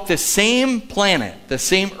he walked the same planet, the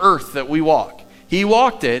same earth that we walk. He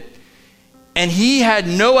walked it, and he had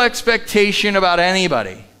no expectation about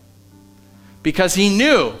anybody. Because he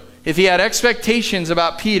knew if he had expectations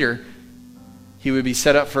about Peter, he would be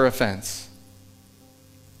set up for offense.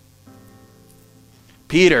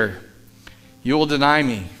 Peter, you will deny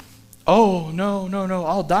me. Oh, no,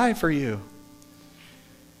 I'll die for you.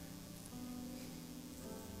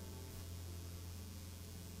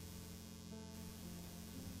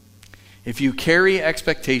 If you carry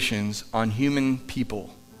expectations on human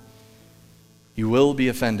people, you will be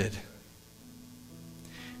offended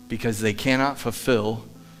because they cannot fulfill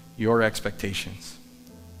your expectations.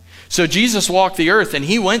 So Jesus walked the earth and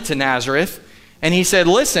he went to Nazareth and he said,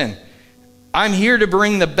 listen, I'm here to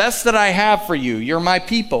bring the best that I have for you. You're my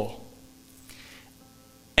people.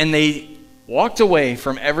 And they walked away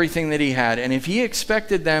from everything that he had. And if he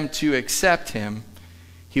expected them to accept him,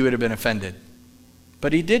 he would have been offended.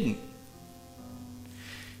 But he didn't.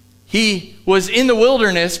 He was in the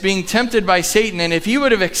wilderness being tempted by Satan, and if he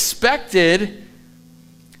would have expected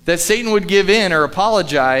that Satan would give in or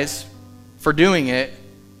apologize for doing it,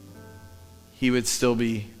 he would still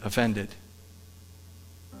be offended.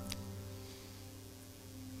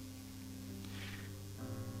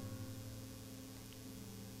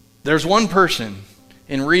 There's one person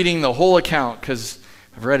in reading the whole account, because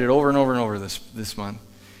I've read it over and over and over this month.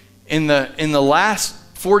 In the last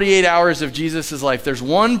 48 hours of Jesus' life, there's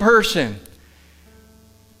one person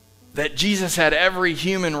that Jesus had every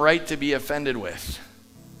human right to be offended with.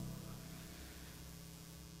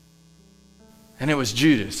 And it was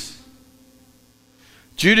Judas.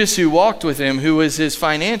 Judas, who walked with him, who was his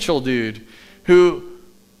financial dude, who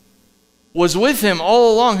was with him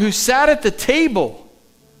all along, who sat at the table.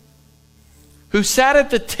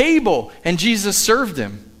 And Jesus served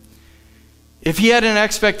him. If he had an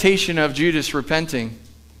expectation of Judas repenting,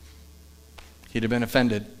 he'd have been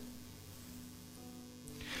offended.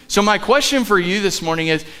 So my question for you this morning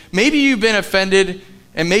is, maybe you've been offended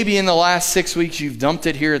And maybe in the last 6 weeks, you've dumped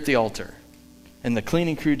it here at the altar. And the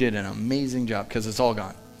cleaning crew did an amazing job because it's all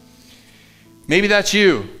gone. Maybe that's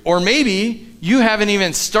you. Or maybe you haven't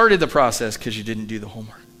even started the process because you didn't do the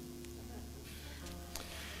homework.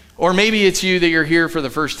 Or maybe it's you that you're here for the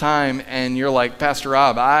first time and you're like, Pastor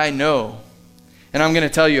Rob, I know. And I'm going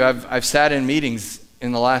to tell you, I've sat in meetings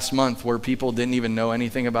in the last month where people didn't even know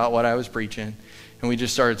anything about what I was preaching. And we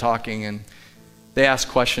just started talking and they ask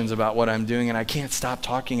questions about what I'm doing, and I can't stop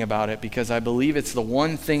talking about it because I believe it's the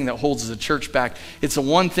one thing that holds the church back. It's the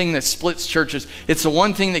one thing that splits churches. It's the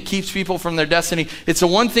one thing that keeps people from their destiny. It's the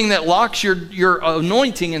one thing that locks your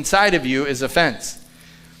anointing inside of you is offense.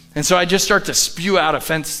 And so I just start to spew out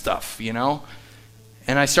offense stuff, you know?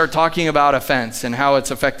 And I start talking about offense and how it's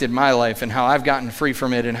affected my life and how I've gotten free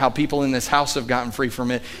from it and how people in this house have gotten free from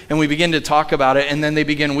it. And we begin to talk about it, and then they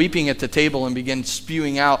begin weeping at the table and begin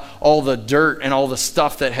spewing out all the dirt and all the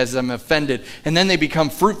stuff that has them offended. And then they become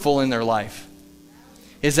fruitful in their life.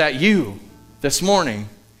 Is that you this morning?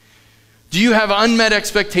 Do you have unmet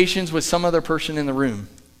expectations with some other person in the room?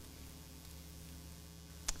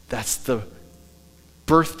 That's the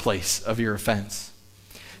birthplace of your offense.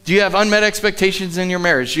 Do you have unmet expectations in your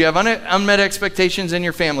marriage? Do you have unmet expectations in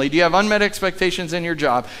your family? Do you have unmet expectations in your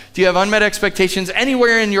job? Do you have unmet expectations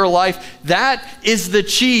anywhere in your life? That is the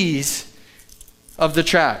cheese of the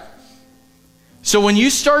track. So when you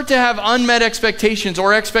start to have unmet expectations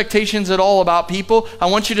or expectations at all about people, I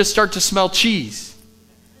want you to start to smell cheese.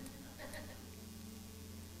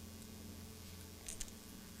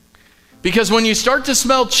 Because when you start to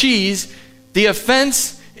smell cheese, the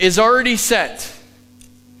offense is already set.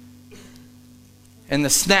 And the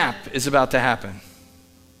snap is about to happen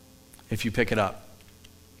if you pick it up.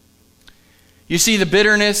 You see the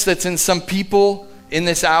bitterness that's in some people in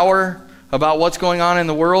this hour about what's going on in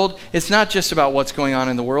the world. It's not just about what's going on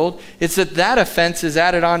in the world. It's that offense is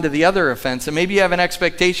added on to the other offense. And maybe you have an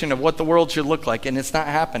expectation of what the world should look like, and it's not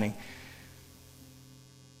happening.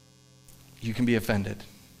 You can be offended.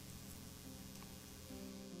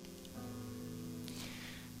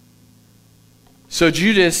 So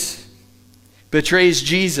Judas betrays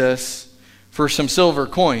Jesus for some silver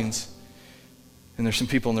coins. And there's some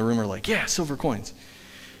people in the room who are like, yeah, silver coins.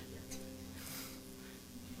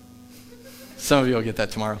 Some of you will get that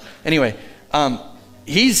tomorrow. Anyway,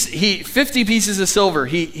 50 pieces of silver.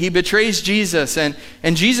 He betrays Jesus, and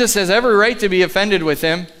Jesus has every right to be offended with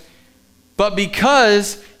him. But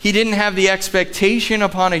because he didn't have the expectation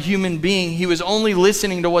upon a human being, he was only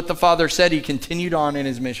listening to what the Father said, he continued on in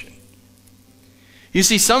his mission. You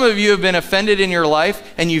see, some of you have been offended in your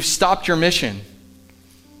life and you've stopped your mission.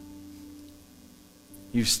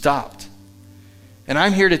 You've stopped. And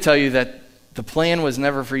I'm here to tell you that the plan was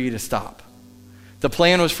never for you to stop. The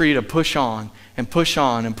plan was for you to push on and push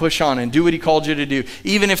on and push on and do what he called you to do.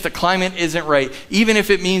 Even if the climate isn't right, even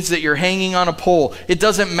if it means that you're hanging on a pole, it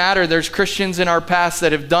doesn't matter. There's Christians in our past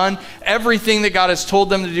that have done everything that God has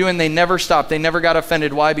told them to do and they never stopped. They never got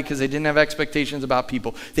offended. Why? Because they didn't have expectations about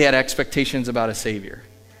people. They had expectations about a Savior.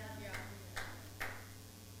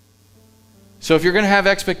 So if you're going to have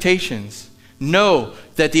expectations, know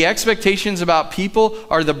that the expectations about people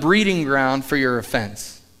are the breeding ground for your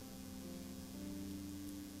offense.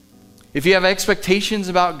 If you have expectations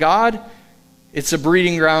about God, it's a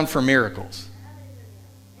breeding ground for miracles.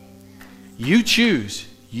 You choose.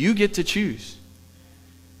 You get to choose.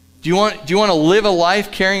 Do you want to live a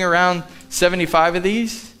life carrying around 75 of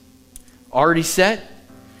these? Already set?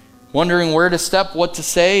 Wondering where to step, what to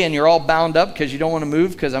say, and you're all bound up because you don't want to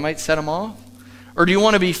move because I might set them off? Or do you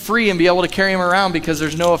want to be free and be able to carry them around because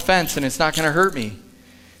there's no offense and it's not going to hurt me?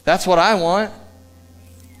 That's what I want.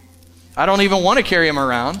 I don't even want to carry them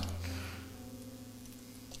around.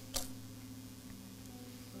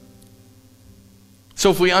 So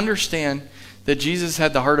if we understand that Jesus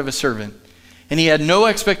had the heart of a servant and he had no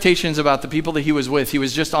expectations about the people that he was with, he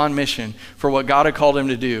was just on mission for what God had called him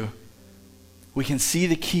to do, we can see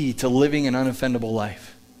the key to living an unoffendable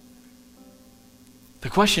life. The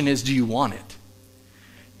question is, do you want it?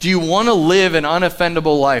 Do you want to live an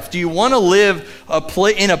unoffendable life? Do you want to live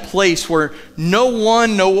in a place where no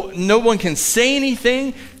one can say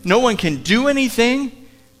anything, no one can do anything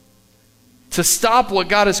to stop what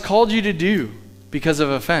God has called you to do because of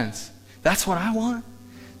offense? That's what I want.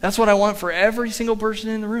 That's what I want for every single person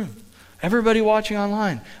in the room. Everybody watching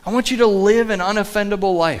online. I want you to live an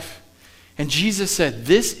unoffendable life. And Jesus said,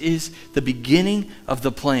 this is the beginning of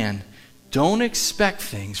the plan. Don't expect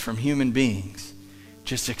things from human beings.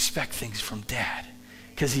 Just expect things from Dad,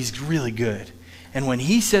 because he's really good. And when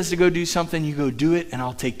he says to go do something, you go do it, and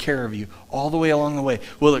I'll take care of you all the way along the way.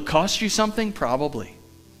 Will it cost you something? Probably.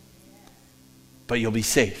 but you'll be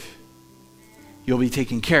safe. You'll be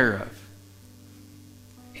taken care of.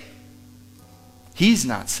 He's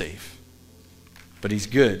not safe, but he's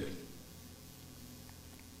good.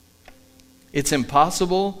 It's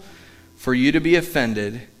impossible for you to be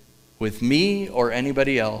offended with me or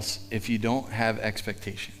anybody else if you don't have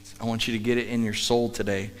expectations. I want you to get it in your soul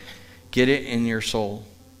today. Get it in your soul.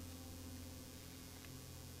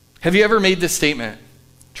 Have you ever made this statement?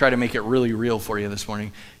 Try to make it really real for you this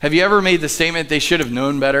morning. Have you ever made the statement, they should have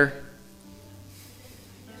known better?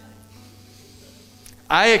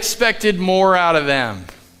 I expected more out of them.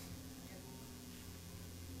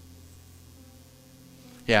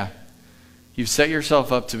 Yeah. You've set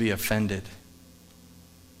yourself up to be offended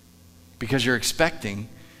because you're expecting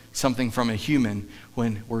something from a human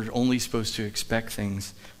when we're only supposed to expect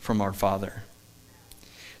things from our Father.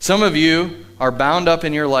 Some of you are bound up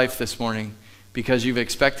in your life this morning because you've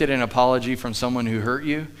expected an apology from someone who hurt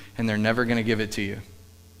you and they're never going to give it to you.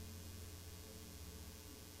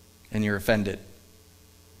 And you're offended.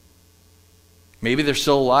 Maybe they're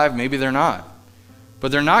still alive, maybe they're not.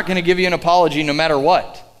 But they're not going to give you an apology no matter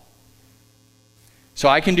what. So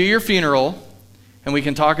I can do your funeral, and we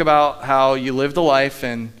can talk about how you lived a life,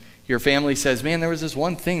 and your family says, man, there was this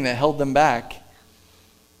one thing that held them back.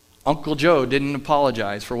 Uncle Joe didn't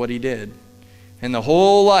apologize for what he did. And their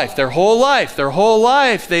whole life,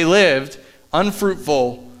 they lived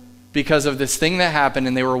unfruitful because of this thing that happened,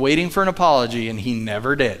 and they were waiting for an apology, and he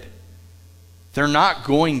never did. They're not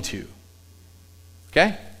going to.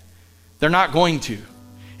 Okay? They're not going to.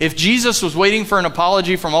 If Jesus was waiting for an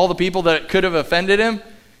apology from all the people that could have offended him,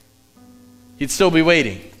 he'd still be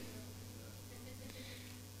waiting.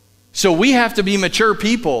 So we have to be mature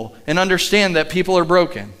people and understand that people are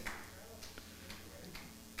broken.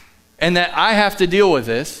 And that I have to deal with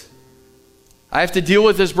this. I have to deal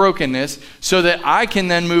with this brokenness so that I can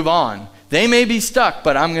then move on. They may be stuck,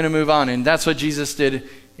 but I'm going to move on. And that's what Jesus did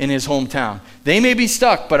in his hometown. They may be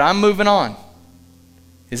stuck, but I'm moving on.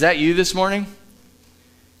 Is that you this morning?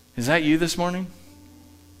 Is that you this morning?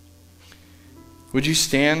 Would you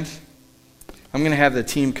stand? I'm going to have the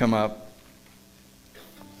team come up.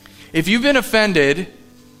 If you've been offended,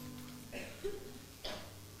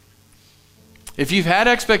 if you've had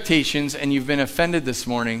expectations and you've been offended this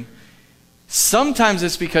morning, sometimes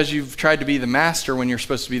it's because you've tried to be the master when you're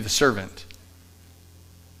supposed to be the servant.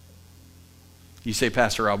 You say,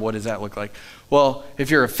 Pastor Rob, what does that look like? Well, if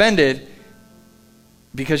you're offended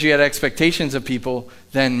because you had expectations of people,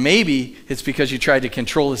 then maybe it's because you tried to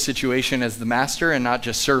control the situation as the master and not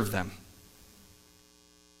just serve them.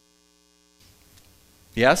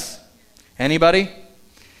 Yes? Anybody?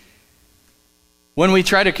 When we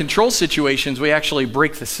try to control situations, we actually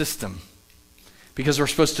break the system. Because we're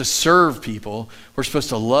supposed to serve people, we're supposed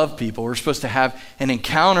to love people, we're supposed to have an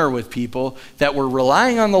encounter with people that we're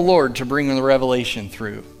relying on the Lord to bring the revelation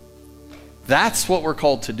through. That's what we're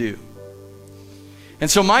called to do. And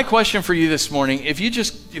so my question for you this morning, if you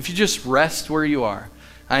just rest where you are,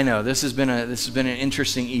 I know this has been an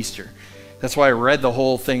interesting Easter. That's why I read the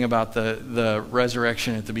whole thing about the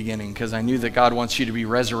resurrection at the beginning, because I knew that God wants you to be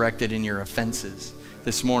resurrected in your offenses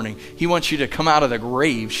this morning. He wants you to come out of the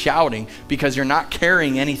grave shouting because you're not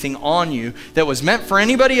carrying anything on you that was meant for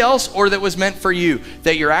anybody else or that was meant for you,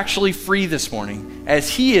 that you're actually free this morning as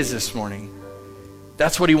he is this morning.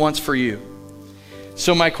 That's what he wants for you.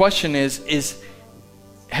 So my question is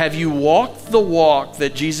have you walked the walk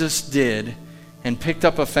that Jesus did and picked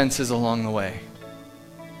up offenses along the way?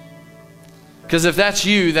 Because if that's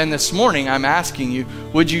you, then this morning I'm asking you,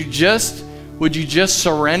 would you just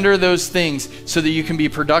surrender those things so that you can be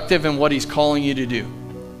productive in what he's calling you to do?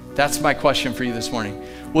 That's my question for you this morning.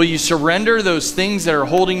 Will you surrender those things that are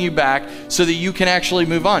holding you back so that you can actually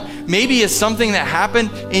move on? Maybe it's something that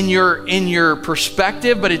happened in your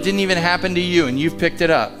perspective, but it didn't even happen to you and you've picked it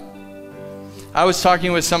up. I was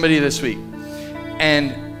talking with somebody this week,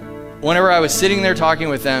 and whenever I was sitting there talking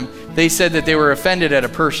with them, they said that they were offended at a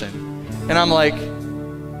person. And I'm like,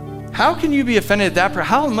 how can you be offended at that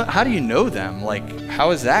person? How do you know them? Like,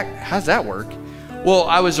 how's that work? Well,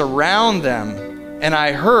 I was around them and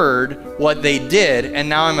I heard what they did and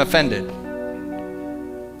now I'm offended.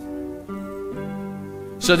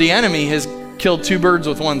 So the enemy has killed two birds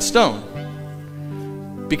with one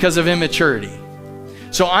stone because of immaturity.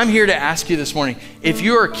 So I'm here to ask you this morning, if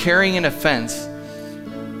you are carrying an offense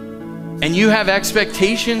and you have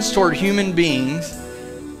expectations toward human beings,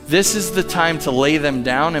 this is the time to lay them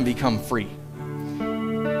down and become free.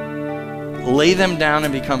 Lay them down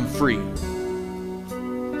and become free.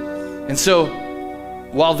 And so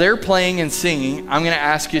while they're playing and singing, I'm going to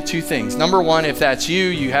ask you two things. Number one, if that's you,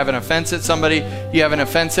 you have an offense at somebody, you have an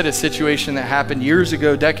offense at a situation that happened years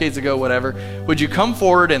ago, decades ago, whatever, would you come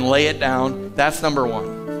forward and lay it down? That's number one.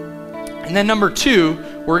 And then number two,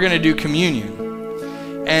 we're going to do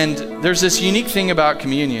communion. And there's this unique thing about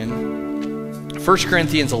communion. 1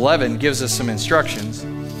 Corinthians 11 gives us some instructions.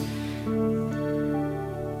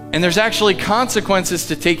 And there's actually consequences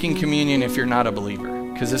to taking communion if you're not a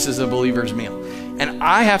believer, because this is a believer's meal. And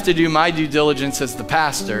I have to do my due diligence as the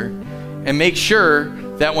pastor and make sure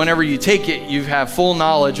that whenever you take it, you have full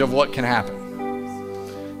knowledge of what can happen.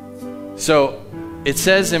 So it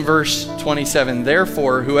says in verse 27,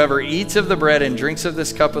 therefore, whoever eats of the bread and drinks of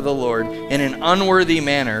this cup of the Lord in an unworthy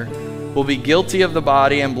manner will be guilty of the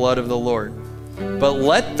body and blood of the Lord. But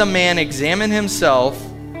let the man examine himself,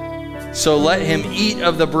 so let him eat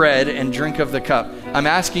of the bread and drink of the cup. I'm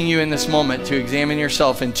asking you in this moment to examine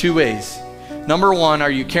yourself in two ways. Number one,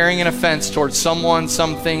 are you carrying an offense towards someone,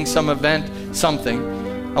 something, some event,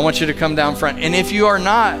 something? I want you to come down front. And if you are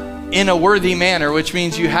not in a worthy manner, which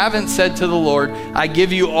means you haven't said to the Lord, I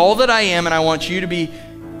give you all that I am and I want you to be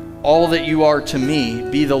all that you are to me,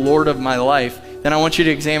 be the Lord of my life, then I want you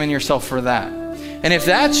to examine yourself for that. And if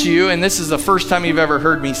that's you, and this is the first time you've ever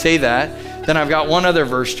heard me say that, then I've got one other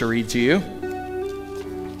verse to read to you.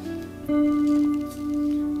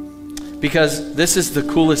 Because this is the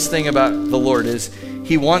coolest thing about the Lord, is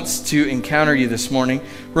he wants to encounter you this morning.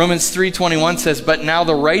 Romans 3:21 says, but now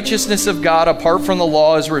the righteousness of God apart from the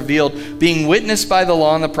law is revealed, being witnessed by the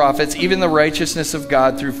law and the prophets, even the righteousness of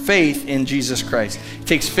God through faith in Jesus Christ. It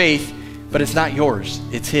takes faith, but it's not yours,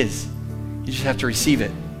 it's his. You just have to receive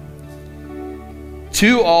it.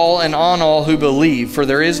 To all and on all who believe, for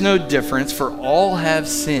there is no difference, for all have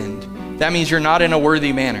sinned. That means you're not in a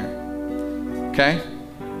worthy manner. Okay?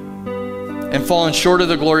 And fallen short of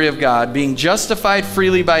the glory of God, being justified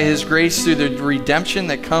freely by his grace through the redemption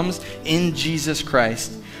that comes in Jesus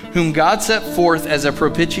Christ, whom God set forth as a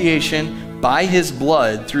propitiation by his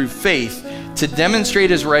blood through faith to demonstrate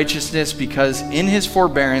his righteousness, because in his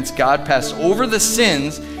forbearance God passed over the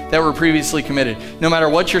sins that were previously committed. No matter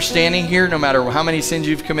what you're standing here, no matter how many sins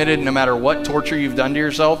you've committed, no matter what torture you've done to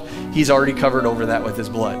yourself, he's already covered over that with his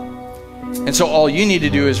blood. And so all you need to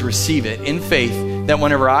do is receive it in faith, that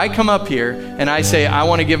whenever I come up here and I say, I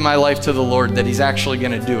want to give my life to the Lord, that he's actually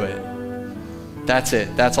going to do it. That's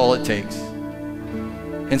it. That's all it takes.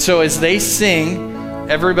 And so as they sing,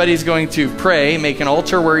 everybody's going to pray, make an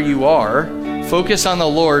altar where you are, focus on the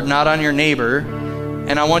Lord, not on your neighbor.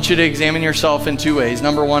 And I want you to examine yourself in two ways.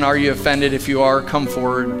 Number one, are you offended? If you are, come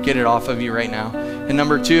forward, get it off of you right now. And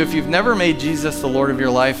number two, if you've never made Jesus the Lord of your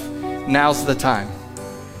life, now's the time.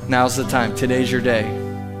 Now's the time. Today's your day.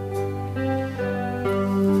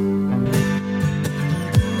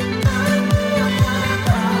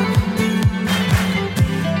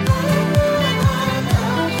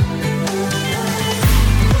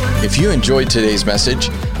 If you enjoyed today's message,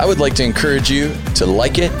 I would like to encourage you to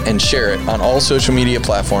like it and share it on all social media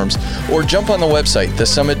platforms, or jump on the website,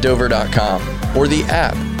 thesummitdover.com, or the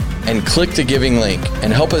app, and click the giving link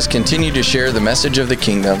and help us continue to share the message of the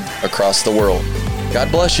kingdom across the world. God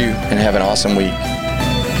bless you and have an awesome week.